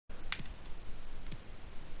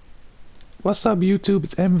What's up, YouTube?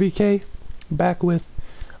 It's MVK back with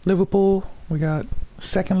Liverpool. We got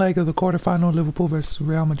second leg of the quarterfinal, Liverpool versus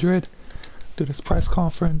Real Madrid. Do this press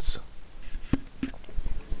conference.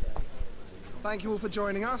 Thank you all for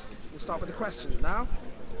joining us. We'll start with the questions now.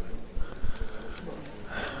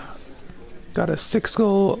 Got a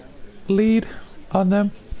 6-goal lead on them.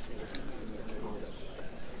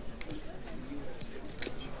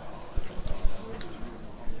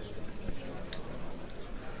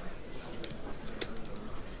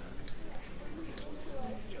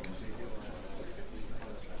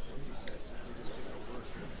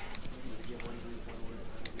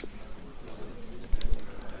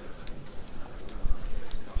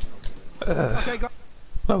 Okay, guys.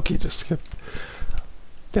 Loki just skipped.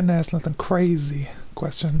 Didn't ask nothing crazy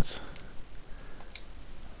questions.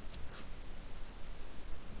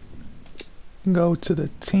 Go to the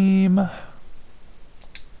team.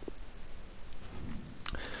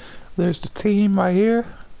 There's the team right here.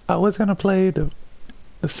 I was gonna play the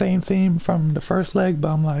same theme from the first leg, but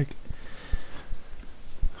I'm like,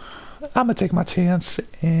 I'm gonna take my chance,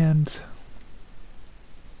 and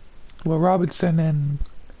with Robertson and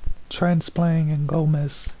Trent's playing and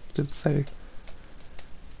Gomez, just say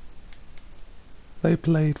they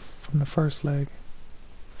played from the first leg.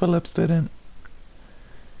 Phillips didn't.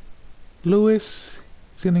 Lewis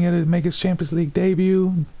is gonna make his Champions League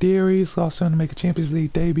debut. Deary's also gonna make a Champions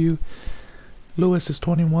League debut. Lewis is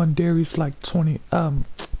 21. Deary's like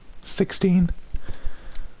 16.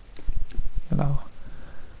 You know,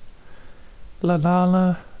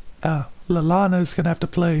 Lallana is gonna have to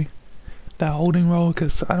play that holding role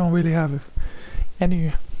because I don't really have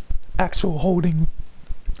any actual holding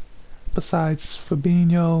besides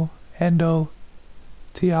Fabinho, Hendo,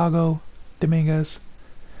 Thiago, Dominguez,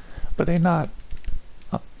 but they're not.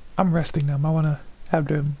 I'm resting them. I want to have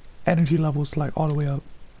their energy levels like all the way up.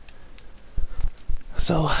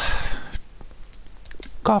 So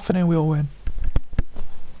confident we'll win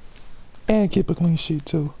and keep a clean sheet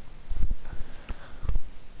too.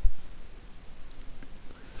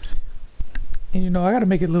 And you know, I gotta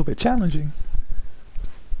make it a little bit challenging.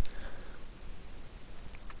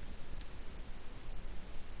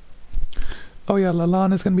 Oh yeah,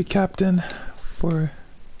 Lallana's gonna be captain for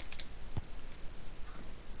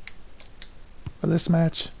this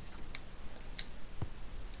match.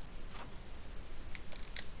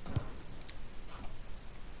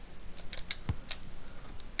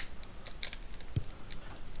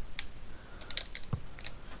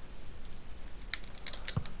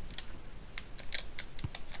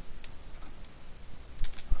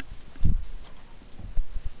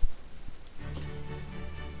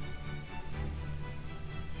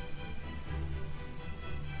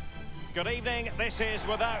 Good evening. This is,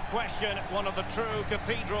 without question, one of the true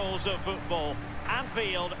cathedrals of football.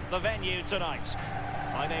 Anfield, the venue tonight.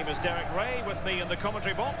 My name is Derek Ray. With me in the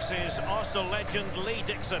commentary box is Arsenal legend Lee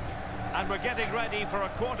Dixon. And we're getting ready for a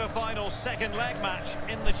quarter-final second leg match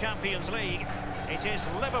in the Champions League. It is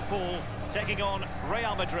Liverpool taking on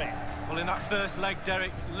Real Madrid. Well, in that first leg,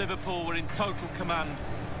 Derek, Liverpool were in total command.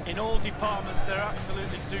 In all departments, they're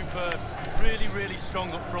absolutely superb. Really, really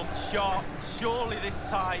strong up front, sharp. Surely this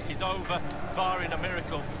tie is over, barring a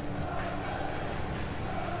miracle.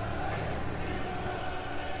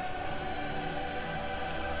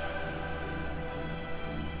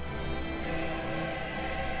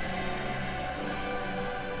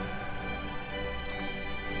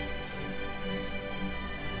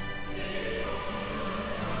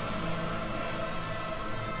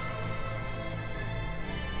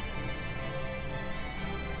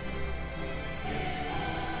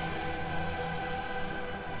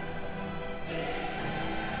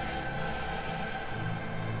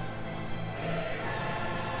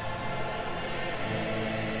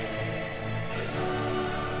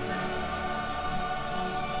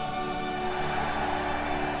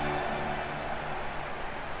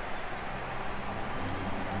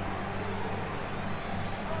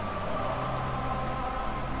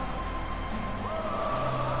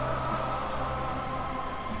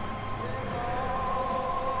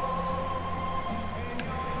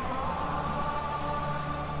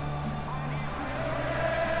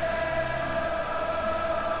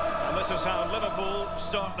 This is how Liverpool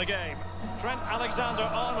start the game. Trent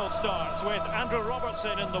Alexander-Arnold starts with Andrew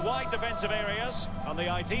Robertson in the wide defensive areas, and the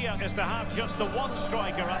idea is to have just the one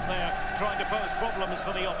striker up there trying to pose problems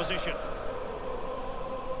for the opposition.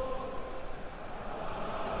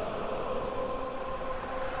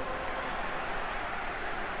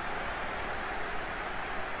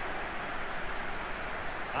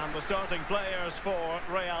 And the the starting players for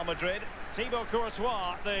Real Madrid. Thibaut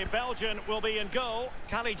Courtois, the Belgian, will be in goal.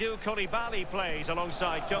 Kalidou Koulibaly plays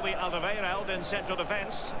alongside Toby Alderweireld in central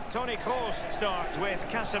defence. Toni Kroos starts with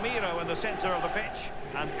Casemiro in the centre of the pitch.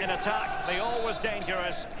 And in attack, the always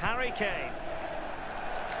dangerous Harry Kane.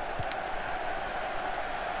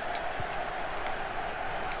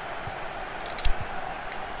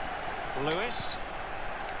 Lewis.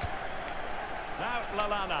 Now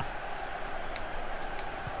Lallana.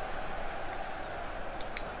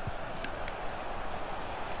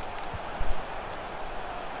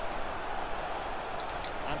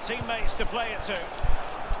 And teammates to play it to.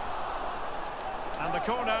 And the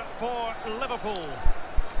corner for Liverpool.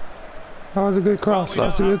 That was a good cross. That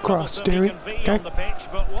was a good cross, Derek. Okay. On the pitch,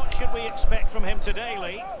 but what should we expect from him today,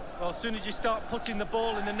 Lee? Well, as soon as you start putting the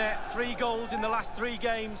ball in the net, 3 goals in the last 3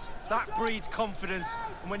 games, that breeds confidence.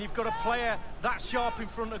 And when you've got a player that sharp in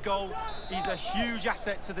front of goal, he's a huge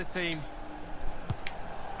asset to the team.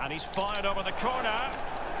 And he's fired over the corner.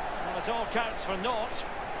 Well, it all counts for naught.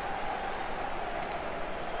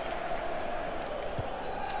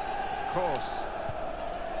 Kroos.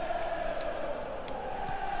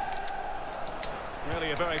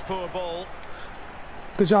 Really a very poor ball.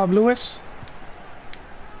 Good job, Lewis.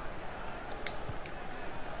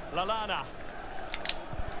 Lallana.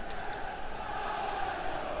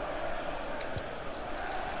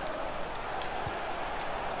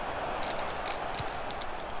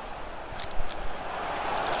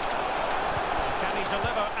 Can he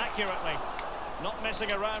deliver accurately? Not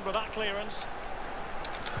messing around with that clearance.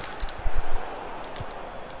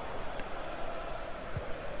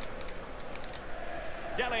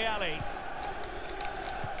 Dele Alli.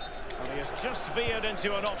 Well, he has just veered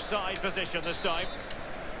into an offside position this time.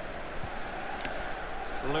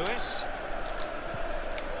 Lewis.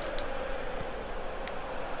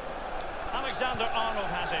 Alexander-Arnold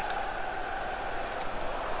has it.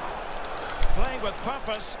 Playing with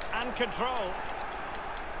purpose and control.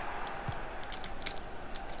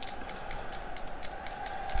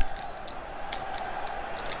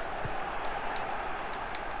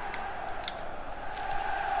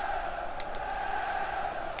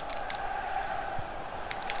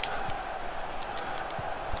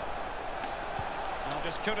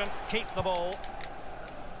 Just couldn't keep the ball.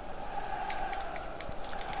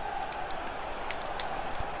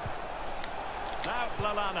 Now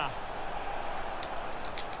Lallana.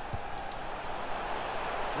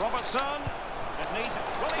 Robertson. It needs.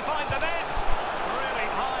 Will he find the net? Really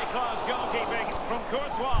high-class goalkeeping from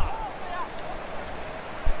Courtois.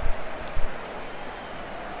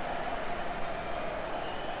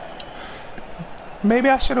 Maybe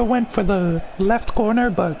I should have went for the left corner,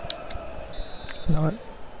 but you know what?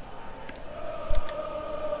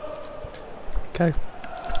 Okay.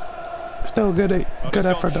 Still good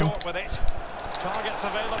effort though. With it. Targets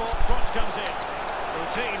available. Cross comes in.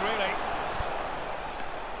 Routine, really.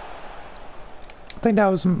 I think that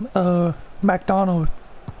was McDonald.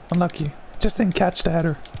 Unlucky. Just didn't catch the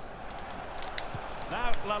header.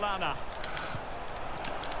 Now Lallana.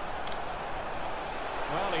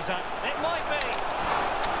 Well, he's at. It might be.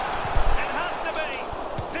 It has to be.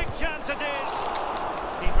 Big chance it is.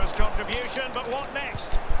 Keeper's contribution, but what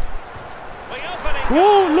next?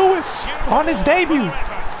 Whoa, Lewis on his debut.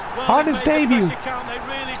 Well, on his debut. Count. They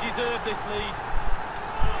really deserve this lead.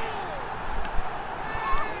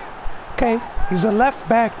 Okay, he's a left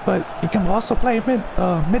back, but he can also play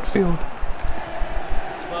midfield.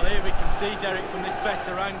 Well, here we can see, Derek, from this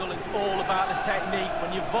better angle, it's all about the technique.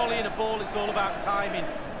 When you're volleying a ball, it's all about timing.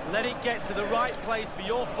 Let it get to the right place for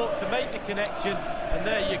your foot to make the connection, and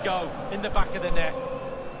there you go, in the back of the net.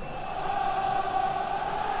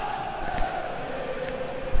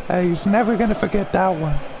 He's never going to forget that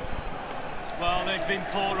one. Well, they've been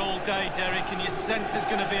poor all day, Derek, and you sense there's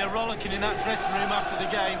going to be a rollicking in that dressing room after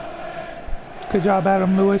the game. Good job,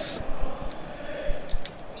 Adam Lewis.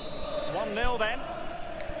 1-0 then.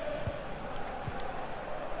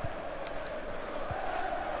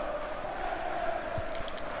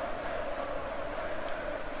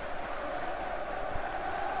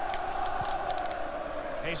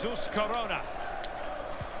 Jesus Corona.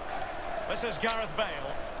 This is Gareth Bale.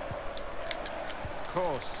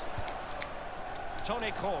 Kroos.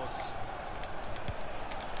 Toni Kroos.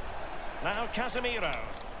 Now Casemiro.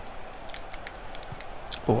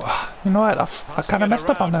 Oh, you know what? I kind of messed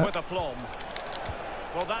up on that. With aplomb.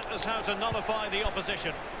 Well, that is how to nullify the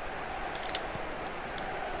opposition.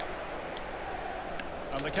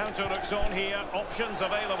 And the counter looks on here. Options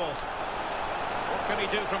available. What can he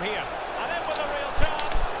do from here? And in with a real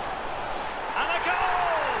chance. And a goal!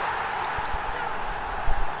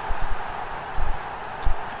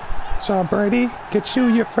 So Brady, get you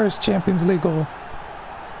your first Champions League goal.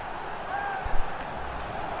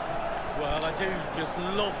 Well, I do just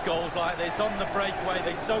love goals like this. On the breakaway,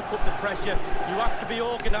 they soak up the pressure. You have to be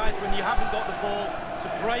organised when you haven't got the ball to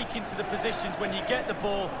break into the positions when you get the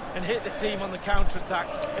ball and hit the team on the counter-attack.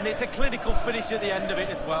 And it's a clinical finish at the end of it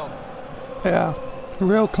as well. Yeah,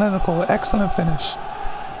 real clinical, excellent finish.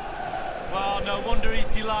 Well, no wonder he's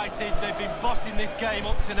delighted. They've been bossing this game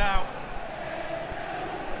up to now.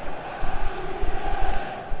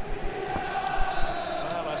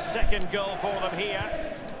 Well, a second goal for them here.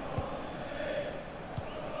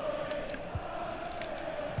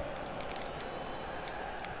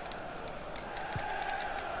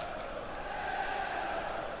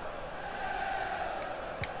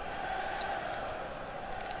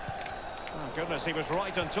 Oh, goodness, he was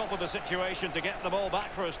right on top of the situation to get the ball back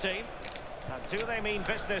for his team. And do they mean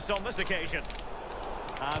business on this occasion?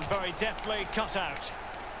 And very deftly cut out.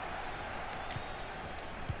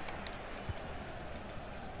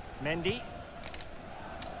 Mendy.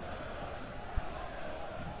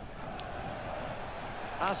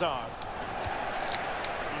 Hazard.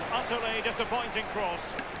 An utterly disappointing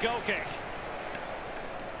cross. Goal kick.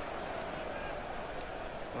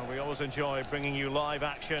 Well, we always enjoy bringing you live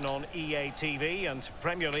action on EA TV, and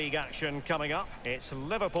Premier League action coming up. It's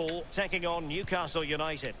Liverpool taking on Newcastle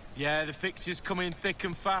United. Yeah, the fixtures come in thick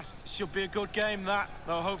and fast. Should be a good game, that.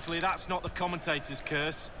 Though hopefully that's not the commentator's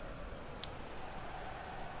curse.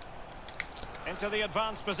 Into the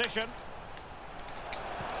advanced position.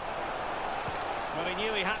 Well, he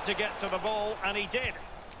knew he had to get to the ball, and he did.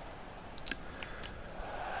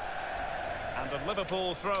 And a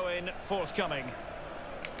Liverpool throw-in forthcoming.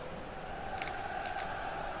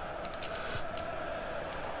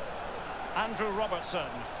 Andrew Robertson.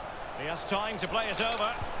 He has time to play it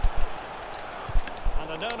over. And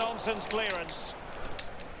a no-nonsense clearance.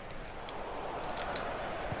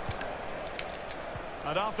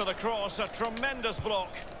 And after the cross, a tremendous block.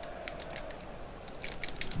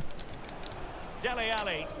 Dele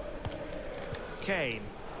Alli. Kane.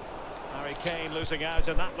 Harry Kane losing out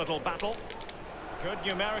in that little battle. Good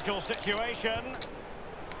numerical situation.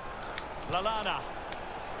 Lallana.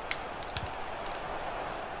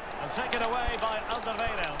 And taken away by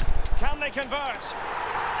Alderweireld. Can they convert?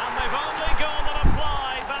 And they've only gone and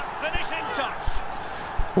applied that finishing touch.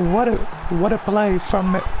 What a play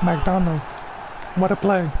from McDonald. What a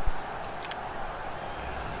play.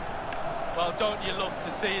 Well, don't you love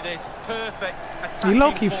to see this? Perfect attacking He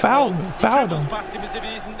low-key fouled him. Past him as if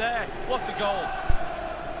he isn't there. What a goal.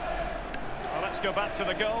 Well, let's go back to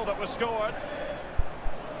the goal that was scored.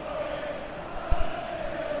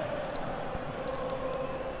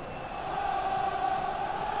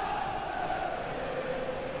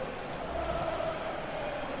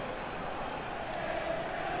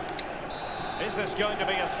 Is this going to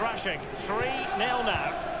be a thrashing? 3-0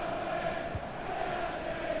 now.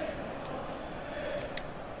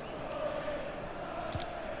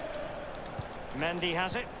 Mendy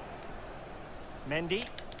has it. Mendy.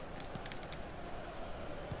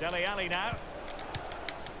 Dele Alli now.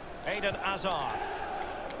 Eden Hazard.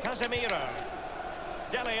 Casemiro.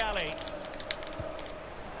 Dele Alli.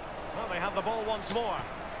 Well, they have the ball once more.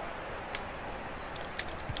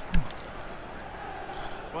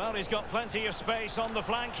 Well, he's got plenty of space on the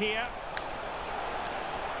flank here.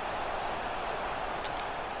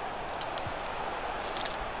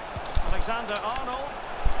 Alexander-Arnold.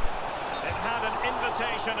 It had an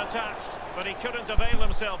invitation attached, but he couldn't avail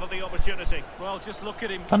himself of the opportunity. Well, just look at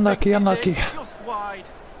him. Unlucky, unlucky. Just wide.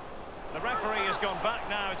 The referee has gone back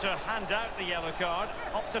now to hand out the yellow card.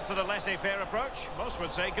 Opted for the laissez-faire approach. Most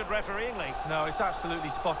would say good refereeing, Lee. No, it's absolutely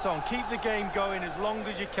spot on. Keep the game going as long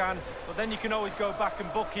as you can, but then you can always go back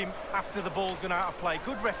and book him after the ball's gone out of play.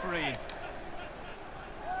 Good refereeing.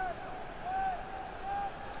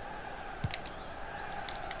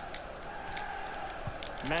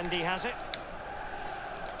 Mendy has it.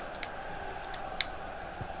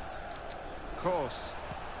 Cross.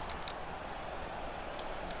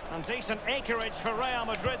 And decent acreage for Real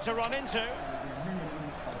Madrid to run into.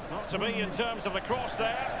 Not to be in terms of the cross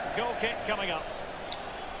there. Goal kick coming up.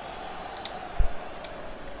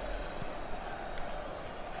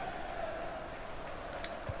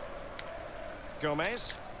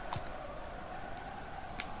 Gomez.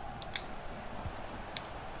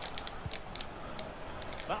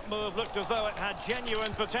 That move looked as though it had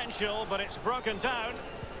genuine potential, but it's broken down.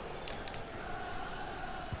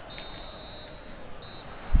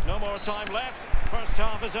 No more time left. First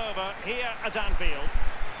half is over here at Anfield.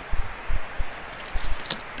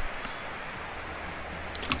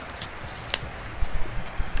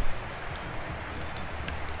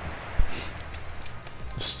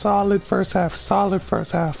 Solid first half. Solid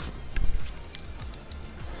first half.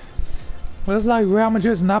 Well, it's like Real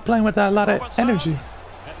Madrid's not playing with that lot of energy.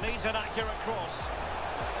 It needs an accurate cross.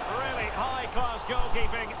 Really high-class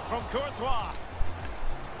goalkeeping from Courtois.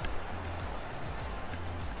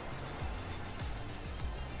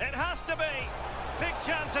 It has to be. Big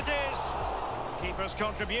chance it is. Keeper's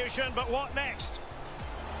contribution, but what next?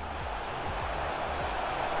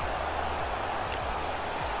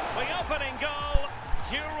 The opening goal,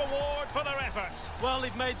 due reward for their efforts. Well,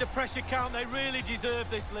 they've made the pressure count. They really deserve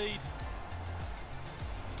this lead.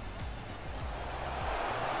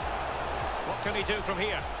 What can he do from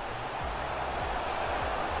here?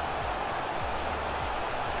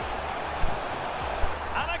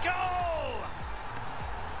 And a goal!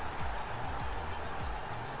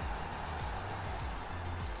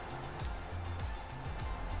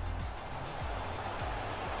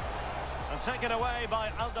 And taken away by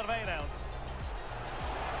Alderweireld.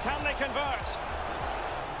 Can they convert?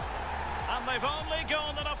 And they've only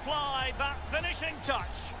gone and applied that finishing touch.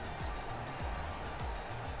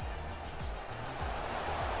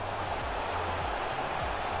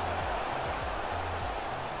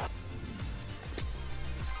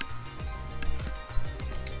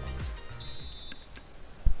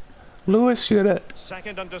 Lewis should have.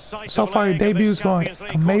 So far, your debut's going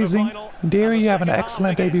amazing. Deary, you have an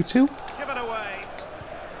excellent debut too. Given away.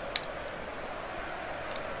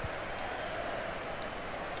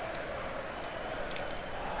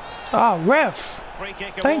 Ah, ref. Free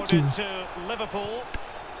kick Thank you. awarded to Liverpool.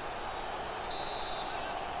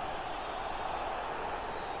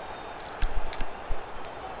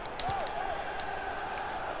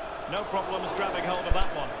 No problems grabbing hold of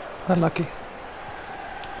that one. Unlucky.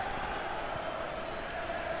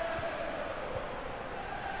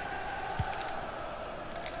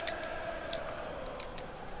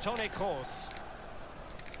 Toni Kroos.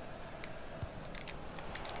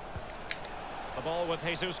 The ball with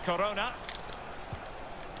Jesus Corona.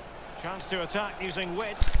 Chance to attack using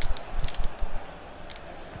width.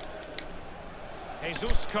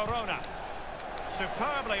 Jesus Corona.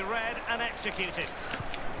 Superbly read and executed.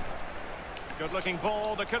 Good looking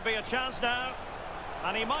ball. There could be a chance now.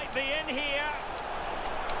 And he might be in here.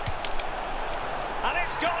 And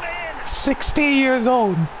it's gone in. 16 years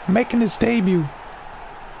old, making his debut.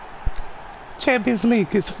 Champions League,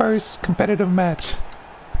 his first competitive match.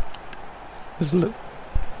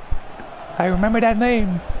 I remember that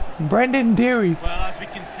name, Brendan Deary. Well, as we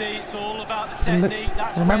can see, it's all about the technique.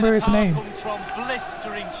 That's remember where his the power name. comes from.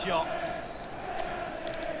 Blistering shot.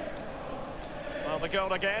 Well, the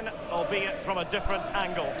goal again, albeit from a different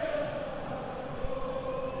angle.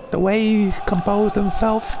 The way he composed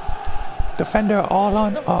himself, defender all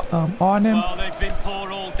on him. Well, they've been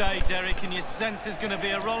poor all day, Derek, and you sense there's going to be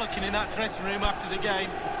a rollicking in that dressing room after the game.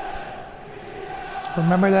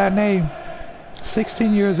 Remember that name.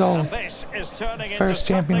 16 years old. And this is turning First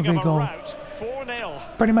into Champions something League of a goal. rout.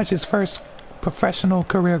 4-0. Pretty much his first professional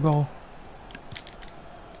career goal.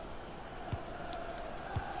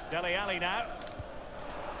 Dele Alli now.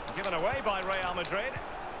 Given away by Real Madrid.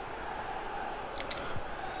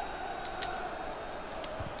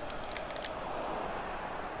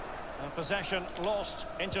 And possession lost,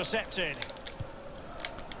 intercepted.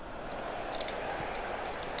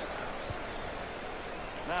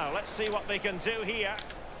 Now, let's see what they can do here.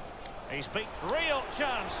 He's beat. Real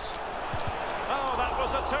chance. Oh, that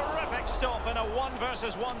was a terrific stop in a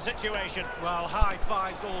 1-versus-1 situation. Well, high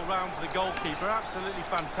fives all round for the goalkeeper. Absolutely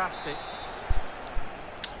fantastic.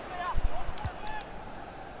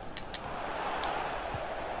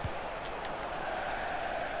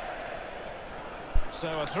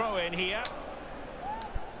 So a throw in here.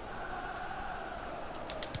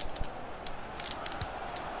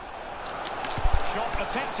 Shot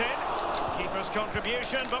attempted. Keeper's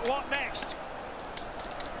contribution, but what next?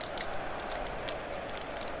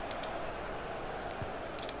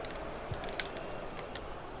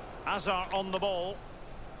 Hazard on the ball.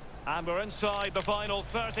 And we're inside the final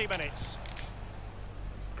 30 minutes.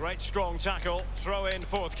 Great strong tackle. Throw in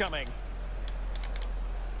forthcoming.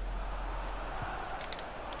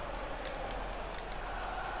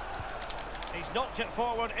 He's knocked it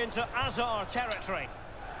forward into Hazard territory.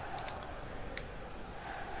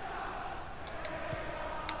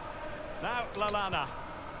 Now Lallana.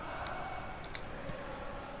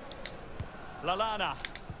 Lallana.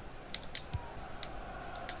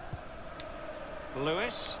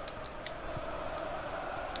 Lewis.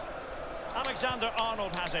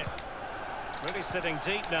 Alexander-Arnold has it. Really sitting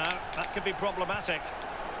deep now. That could be problematic.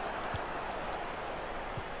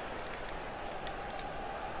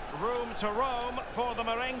 Room to roam for the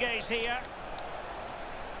Merengues here.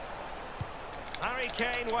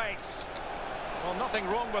 Harry Kane waits. Well, nothing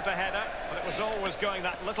wrong with the header, but it was always going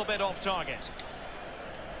that little bit off target.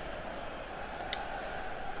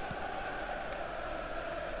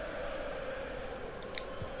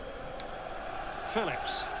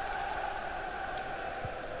 Phillips.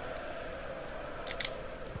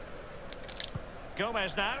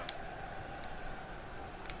 Gomez now.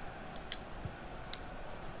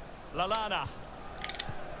 Lallana.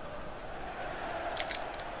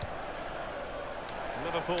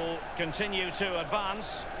 Liverpool continue to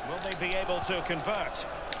advance. Will they be able to convert?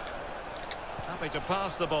 Happy to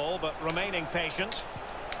pass the ball, but remaining patient.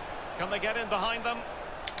 Can they get in behind them?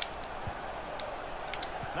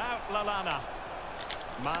 Now Lallana.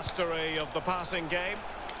 Mastery of the passing game.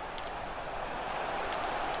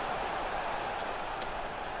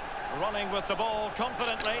 Running with the ball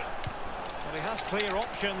confidently. But he has clear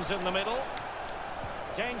options in the middle.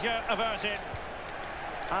 Danger averted.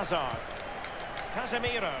 Hazard.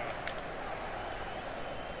 Casemiro.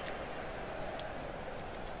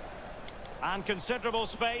 And considerable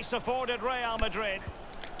space afforded Real Madrid.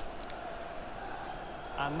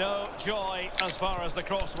 And no joy as far as the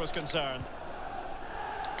cross was concerned.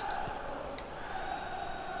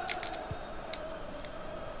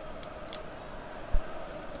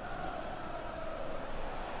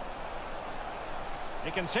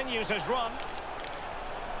 He continues his run.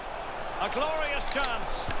 A glorious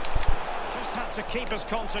chance. Just had to keep his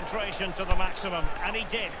concentration to the maximum, and he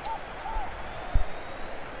did.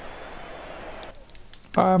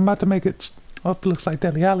 I'm about to make it. Oh, it looks like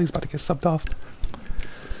Dele Alli's about to get subbed off.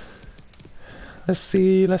 Let's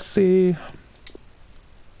see, let's see.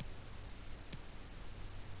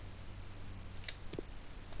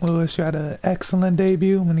 Lewis, you had an excellent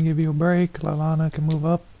debut. I'm going to give you a break. Lallana can move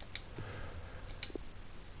up.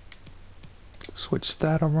 Switch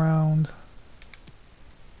that around.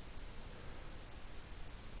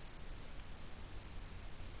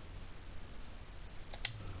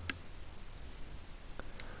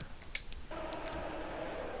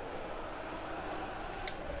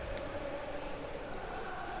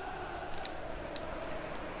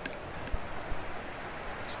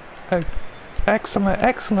 Hey, excellent,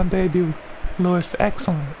 excellent debut, Lewis.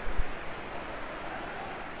 Excellent.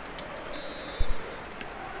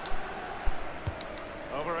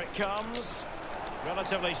 Over it comes.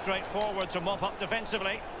 Relatively straightforward to mop up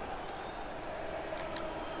defensively.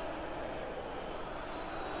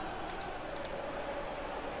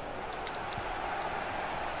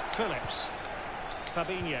 Phillips.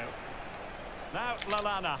 Fabinho. Now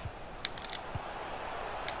Lallana.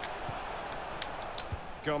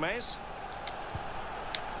 Gomez.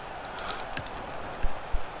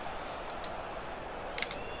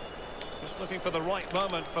 Just looking for the right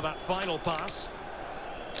moment for that final pass.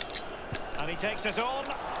 And he takes it on.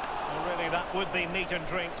 Well, really, that would be meat and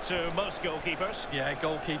drink to most goalkeepers. Yeah,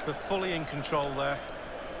 goalkeeper fully in control there.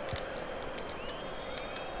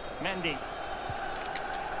 Mendy.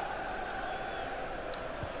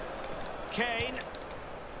 Kane.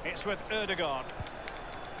 It's with Ødegaard.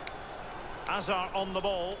 Hazard on the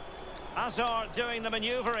ball. Hazard doing the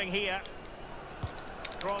manoeuvring here.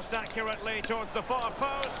 Crossed accurately towards the far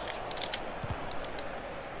post.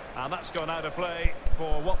 And that's gone out of play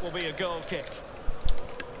for what will be a goal kick.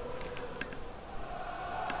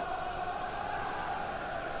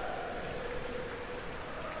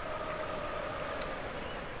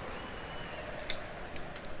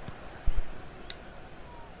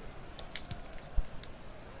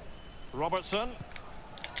 Robertson.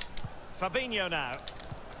 Fabinho now.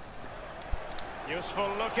 Useful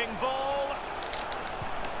looking ball.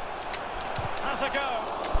 Has a go.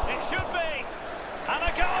 It should be. And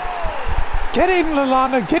a goal! Get in,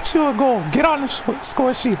 Lallana. Get you a goal. Get on the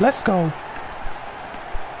score sheet. Let's go.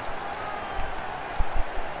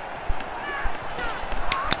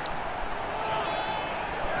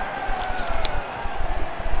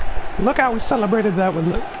 Look how we celebrated that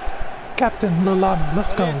with Captain Lallana.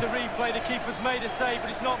 Let's go. Here's a replay. The keeper's made a save,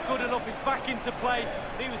 but it's not good enough. It's back into play.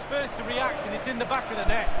 He was first to react, and it's in the back of the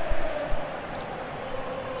net.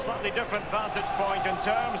 Slightly different vantage point in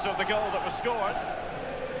terms of the goal that was scored.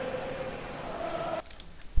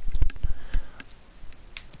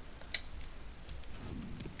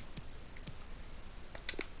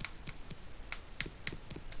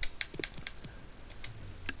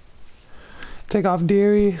 Take off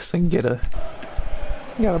Deary so you can get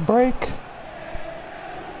a break.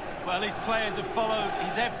 Well, his players have followed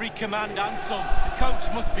his every command and some. The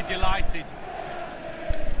coach must be delighted.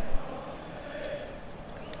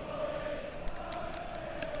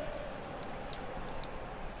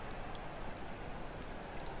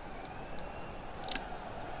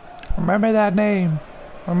 Remember that name.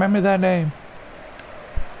 Remember that name.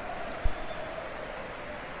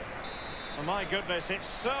 Oh my goodness, it's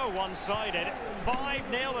so one-sided.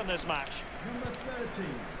 5-0 in this match. Number 30,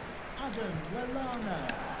 Adam Lallana.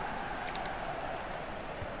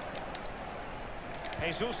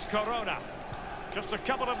 Jesus Corona. Just a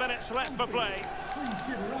couple of minutes left for play. Please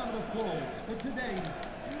give a round of applause for today's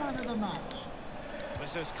man of the match.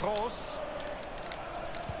 This is Kroos.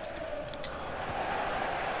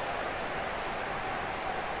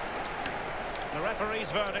 The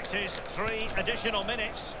referee's verdict is 3 additional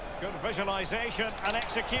minutes. Good visualisation and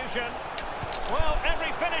execution. Well,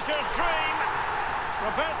 every finisher's dream.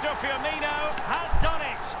 Roberto Firmino has done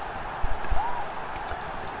it.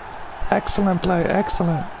 Excellent play,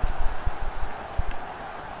 excellent.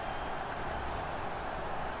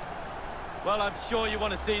 Well, I'm sure you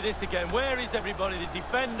want to see this again. Where is everybody? The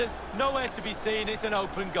defenders, nowhere to be seen. It's an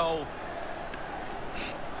open goal.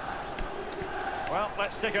 Well,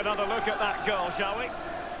 let's take another look at that goal, shall we?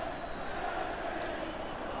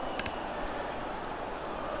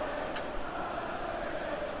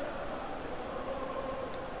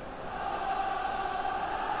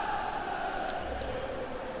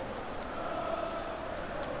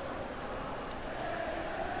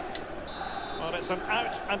 Well, it's an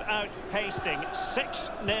out-and-out pasting.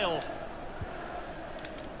 6-0.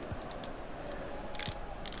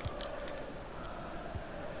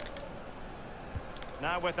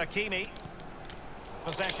 Now with Hakimi.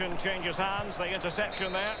 Possession changes hands, the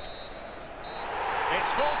interception there.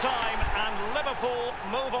 It's full-time and Liverpool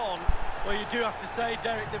move on. Well, you do have to say,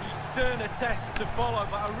 Derek, there'll be sterner tests to follow,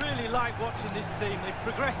 but I really like watching this team. They've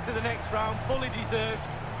progressed to the next round, fully deserved.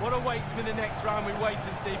 What awaits them in the next round, we wait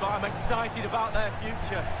and see, but I'm excited about their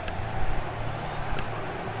future.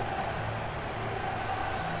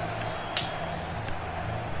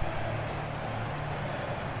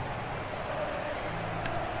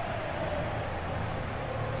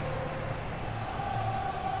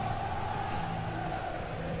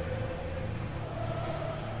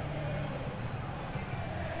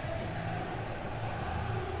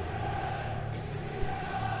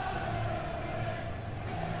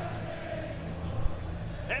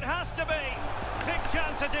 It has to be. Big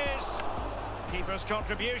chance it is. Keeper's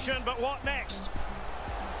contribution, but what next?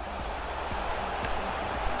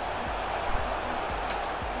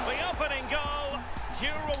 The opening goal. Due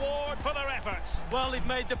reward for their efforts. Well, they've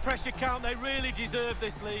made the pressure count. They really deserve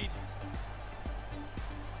this lead.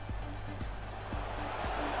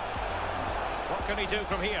 What can he do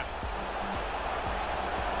from here?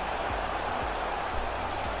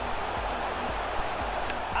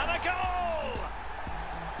 And a goal!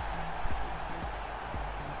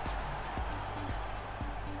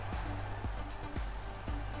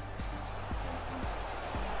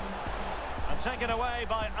 And taken away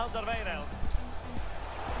by Alderweireld.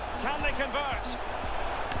 Can they convert?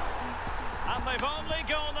 And they've only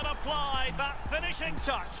gone and applied that finishing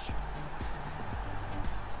touch.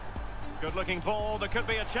 Good looking ball, there could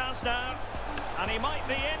be a chance now. And he might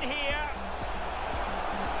be in here.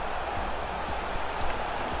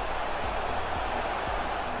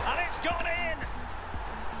 And it's gone in.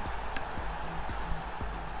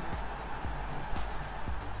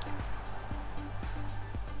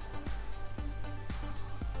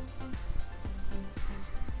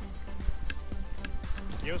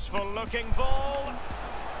 Useful looking ball.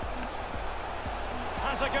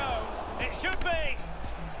 Has a go. It should be.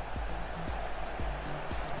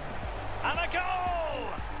 And a goal!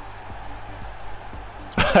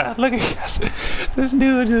 Look at this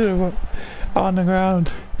dude on the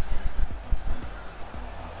ground.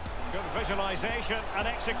 Good visualization and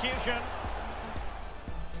execution.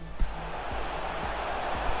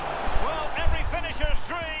 Well, every finisher's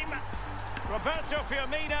dream. Roberto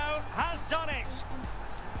Firmino has done it.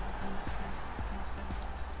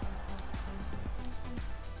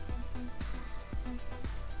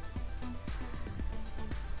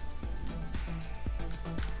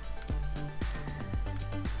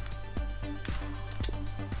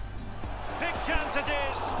 Big chance it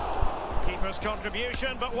is. Keeper's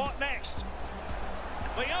contribution, but what next?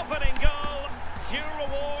 The opening goal, due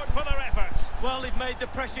reward for their efforts. Well, they've made the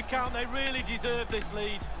pressure count. They really deserve this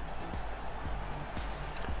lead.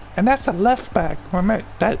 And that's a left back.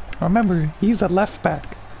 Remember, he's a left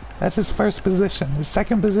back. That's his first position. His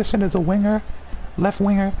second position is a winger, left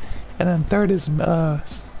winger, and then third is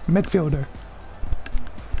midfielder.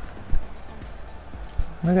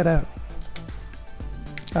 Look at that.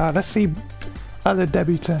 Let's see other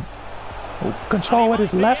debutant. Control with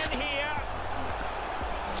his left. And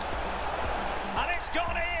it's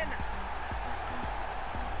gone in.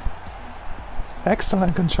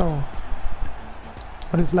 Excellent control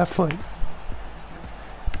with his left foot.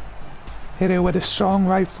 Hit it with his strong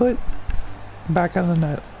right foot. Back of the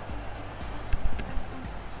net.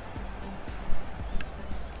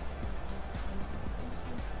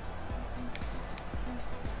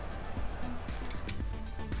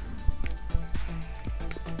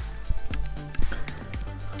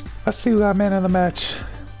 Let's see who got man of the match.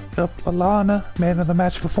 Yep, Alana, man of the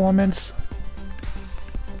match performance.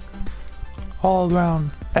 All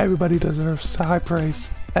around, everybody deserves high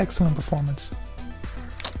praise. Excellent performance.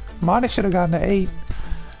 Mane should have gotten an 8.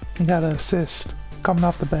 He got an assist coming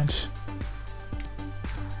off the bench.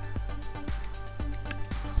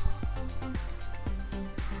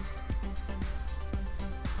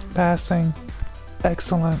 Passing,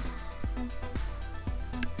 excellent.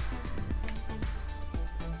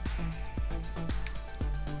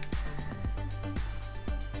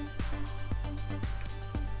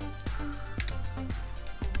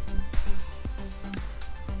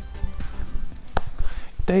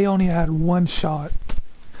 They only had one shot.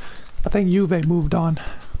 I think Juve moved on.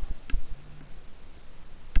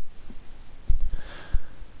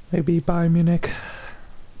 They beat Bayern Munich.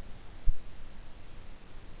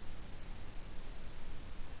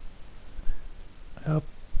 Yep.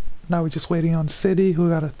 Now we're just waiting on City, who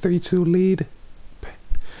got a 3-2 lead.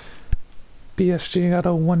 PSG got a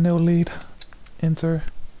 1-0 lead. Inter.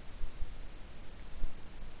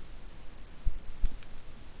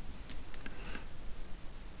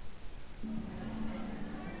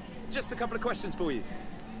 Just a couple of questions for you.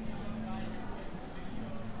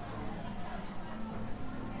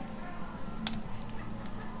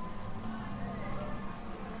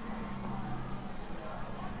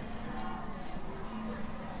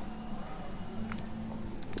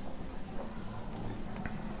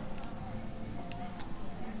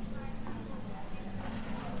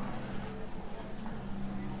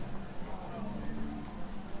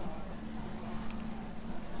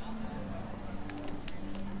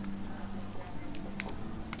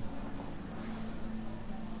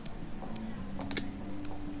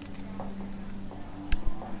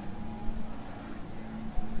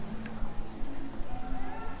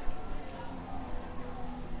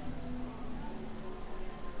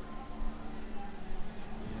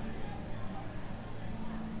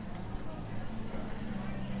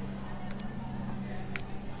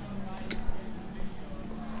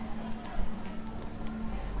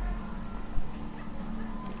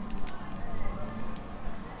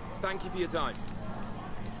 Thank you for your time.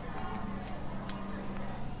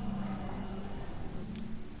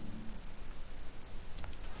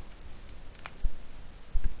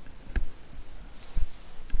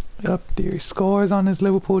 Yep, there he scores on his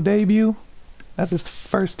Liverpool debut. That's his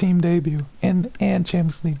first team debut and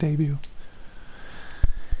Champions League debut.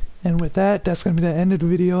 And with that, that's going to be the end of the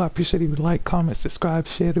video. I appreciate if you like, comment, subscribe,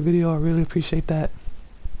 share the video. I really appreciate that.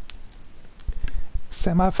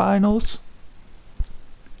 Semi-finals.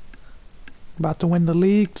 About to win the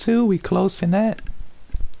league too. We close in that.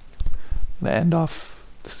 Gonna end off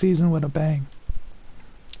the season with a bang.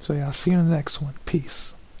 So yeah, I'll see you in the next one.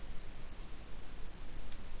 Peace.